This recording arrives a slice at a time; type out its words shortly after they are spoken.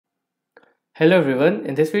Hello everyone,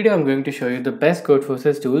 in this video I'm going to show you the best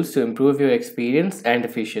Codeforces tools to improve your experience and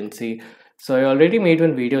efficiency. So I already made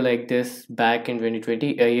one video like this back in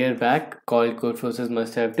 2020, a year back, called Codeforces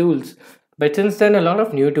Must Have Tools. But since then a lot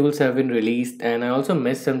of new tools have been released and I also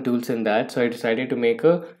missed some tools in that, so I decided to make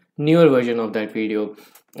a newer version of that video.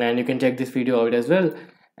 And you can check this video out as well,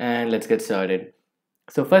 and let's get started.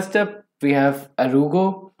 So first up we have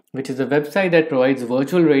Arugo, which is a website that provides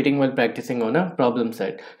virtual rating while practicing on a problem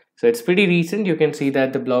set. So it's pretty recent. You can see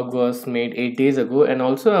that the blog was made 8 days ago, and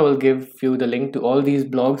also I will give you the link to all these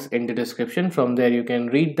blogs in the description. From there you can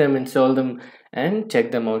read them, install them, and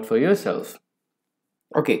check them out for yourself.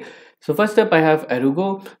 Okay, so first up I have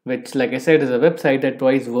Arugo, which like I said is a website that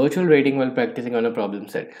provides virtual rating while practicing on a problem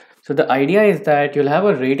set. So the idea is that you'll have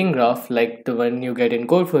a rating graph like the one you get in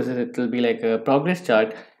Codeforces. It will be like a progress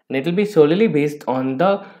chart, and it will be solely based on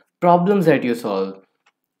the problems that you solve.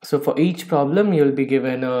 So for each problem, you'll be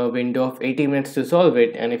given a window of 80 minutes to solve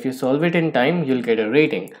it, and if you solve it in time, you'll get a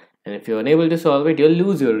rating. And if you're unable to solve it, you'll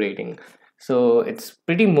lose your rating. So it's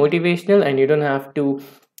pretty motivational, and you don't have to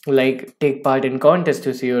like take part in contests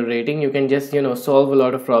to see your rating. You can just solve a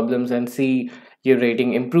lot of problems and see your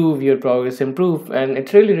rating improve, your progress improve, and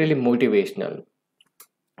it's really motivational.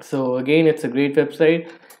 So again, it's a great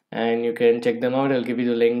website, and you can check them out. I'll give you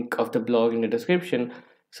the link of the blog in the description.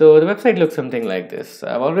 So the website looks something like this.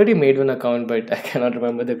 I've already made one account, but I cannot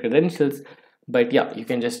remember the credentials. But yeah, you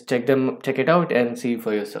can just check it out and see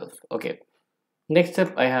for yourself. Okay. Next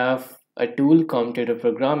up, I have a tool, Commentative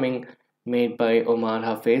Programming, made by Omar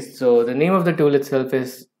Hafez. So the name of the tool itself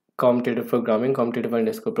is Commentative Programming,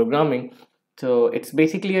 Commentative_Programming. So it's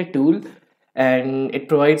basically a tool, and it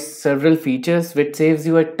provides several features which saves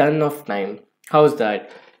you a ton of time. How's that?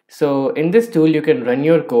 So in this tool, you can run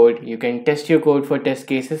your code, you can test your code for test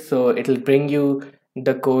cases. So it'll bring you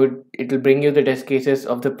the code, it'll bring you the test cases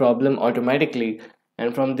of the problem automatically.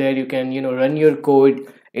 And from there, you can, run your code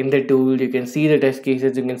in the tool. You can see the test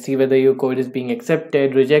cases, you can see whether your code is being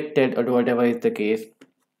accepted, rejected, or whatever is the case.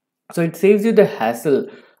 So it saves you the hassle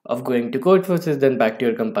of going to Codeforces, then back to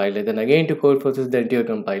your compiler, then again to Codeforces, then to your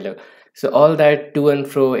compiler. So all that to and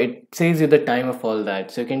fro, it saves you the time of all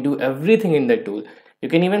that. So you can do everything in the tool. You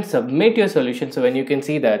can even submit your solution. So when you can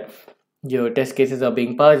see that your test cases are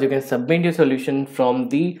being passed, you can submit your solution from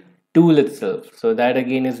the tool itself. So that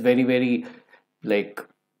again is very like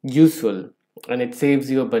useful, and it saves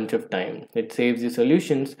you a bunch of time. It saves you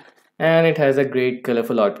solutions, and it has a great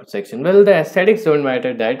colorful output section. Well, the aesthetics don't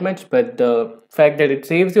matter that much, but the fact that it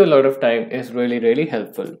saves you a lot of time is really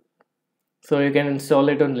helpful. So you can install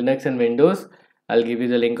it on Linux and Windows. I'll give you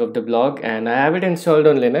the link of the blog, and I have it installed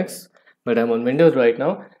on Linux, but I'm on Windows right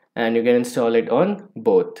now, and you can install it on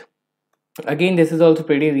both. Again, this is also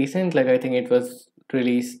pretty recent, like I think it was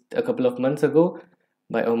released a couple of months ago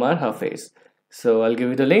by Omar Hafez. So I'll give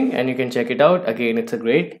you the link and you can check it out. Again, it's a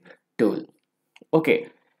great tool. Okay,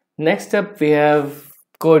 next up we have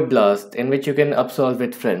Code Blast, in which you can upsolve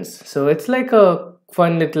with friends. So it's like a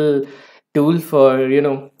fun little tool for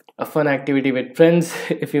a fun activity with friends.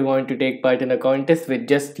 If you want to take part in a contest with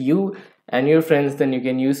just you and your friends, then you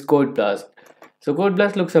can use Code Blast. So Code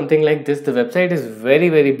Blast looks something like this. The website is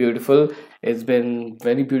very beautiful. It's been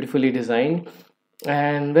very beautifully designed,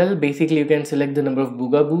 and well, basically you can select the number of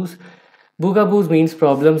boogaboos. Boogaboos means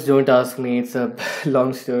problems, don't ask me, it's a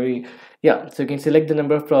long story. Yeah, so you can select the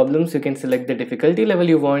number of problems, you can select the difficulty level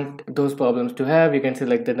you want those problems to have, you can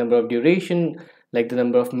select the number of duration, like the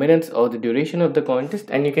number of minutes or the duration of the contest,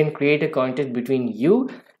 and you can create a contest between you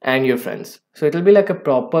and your friends. So it'll be like a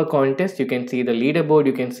proper contest. You can see the leaderboard,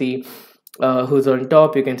 you can see who's on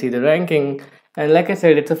top, you can see the ranking, and like I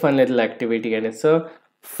said, it's a fun little activity and it's a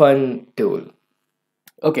fun tool.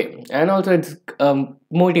 Okay, and also it's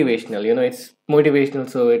motivational. It's motivational,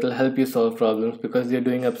 so it'll help you solve problems because you're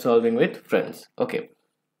doing up solving with friends. Okay,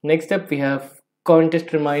 next up we have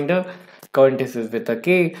Contest Reminder. Contest is with a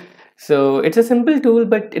K. So it's a simple tool,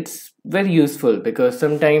 but it's very useful because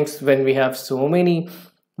sometimes when we have so many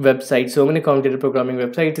websites, so many commentative programming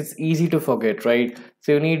websites, it's easy to forget, right?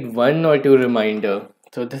 So you need one or two reminder.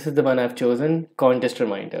 So this is the one I've chosen, Contest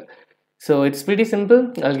Reminder. So it's pretty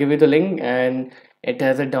simple. I'll give you the link, and it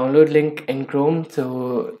has a download link in Chrome,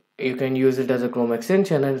 so you can use it as a Chrome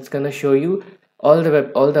extension, and it's gonna show you all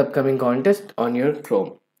the upcoming contests on your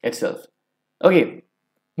Chrome itself. Okay,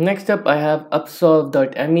 next up I have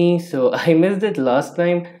upsolve.me. So I missed it last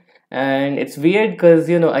time, and it's weird because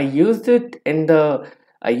I used it in the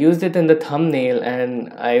thumbnail,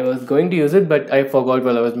 and I was going to use it, but I forgot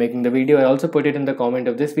while I was making the video. I also put it in the comment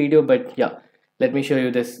of this video, but yeah, let me show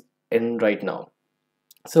you this in right now.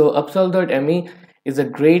 So upsolve.me is a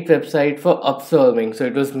great website for upsolving. So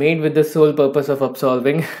it was made with the sole purpose of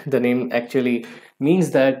upsolving. The name actually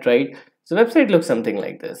means that, right? So website looks something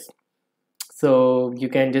like this. So you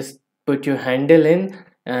can just put your handle in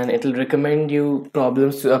and it'll recommend you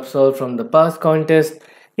problems to upsolve from the past contest.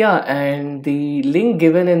 Yeah, and the link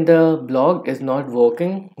given in the blog is not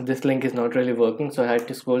working. This link is not really working, so I had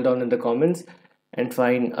to scroll down in the comments and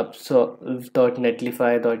find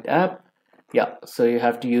upsolve.netlify.app. Yeah, so you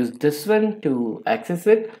have to use this one to access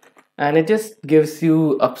it, and it just gives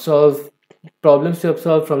you upsolve problems to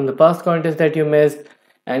upsolve from the past contest that you missed,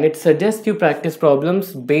 and it suggests you practice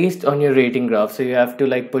problems based on your rating graph. So you have to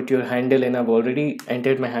like put your handle in. I've already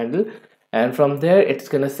entered my handle, and from there it's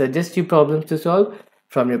gonna suggest you problems to solve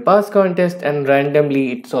from your past contest, and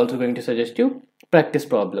randomly it's also going to suggest you practice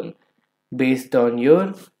problem based on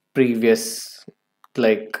your previous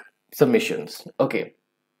like submissions. Okay,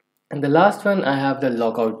 and the last one, I have the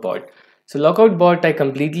Lockout Bot. So Lockout Bot I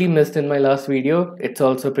completely missed in my last video. It's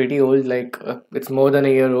also pretty old, like it's more than a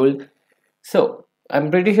year old. So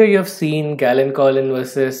I'm pretty sure you have seen Galen Collin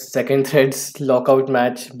versus Second Thread's lockout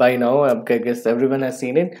match by now. I guess everyone has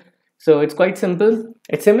seen it. So it's quite simple.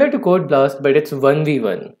 It's similar to Code Blast, but it's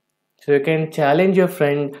 1v1. So you can challenge your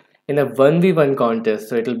friend in a 1v1 contest.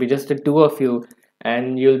 So it'll be just the two of you,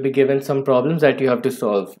 and you'll be given some problems that you have to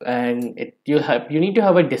solve. And you need to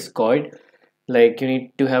have a Discord. Like you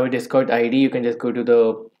need to have a Discord ID. You can just go to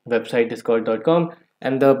the website discord.com,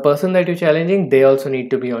 and the person that you're challenging, they also need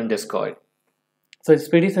to be on Discord. So it's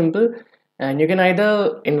pretty simple, and you can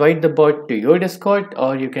either invite the bot to your Discord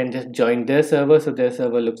or you can just join their server. So their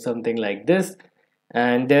server looks something like this,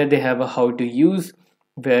 and there they have a how to use,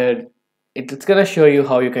 where it's gonna show you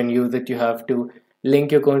how you can use it. You have to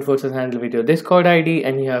link your Codeforces handle with your Discord ID,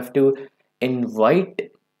 and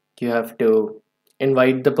invite you have to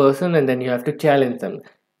invite the person, and then you have to challenge them,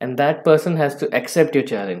 and that person has to accept your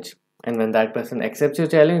challenge. And when that person accepts your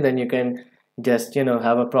challenge, then you can just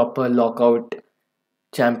have a proper lockout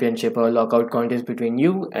championship or lockout contest between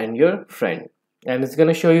you and your friend, and it's going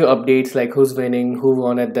to show you updates like who's winning, who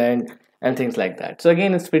won at the end, and things like that. So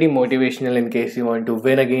again, it's pretty motivational in case you want to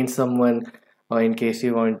win against someone, or in case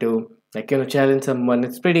you want to challenge someone.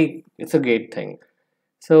 It's a great thing.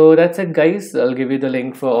 So that's it, guys. I'll give you the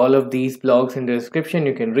link for all of these blogs in the description.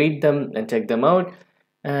 You can read them and check them out,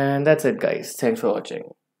 and that's it, guys. Thanks for watching.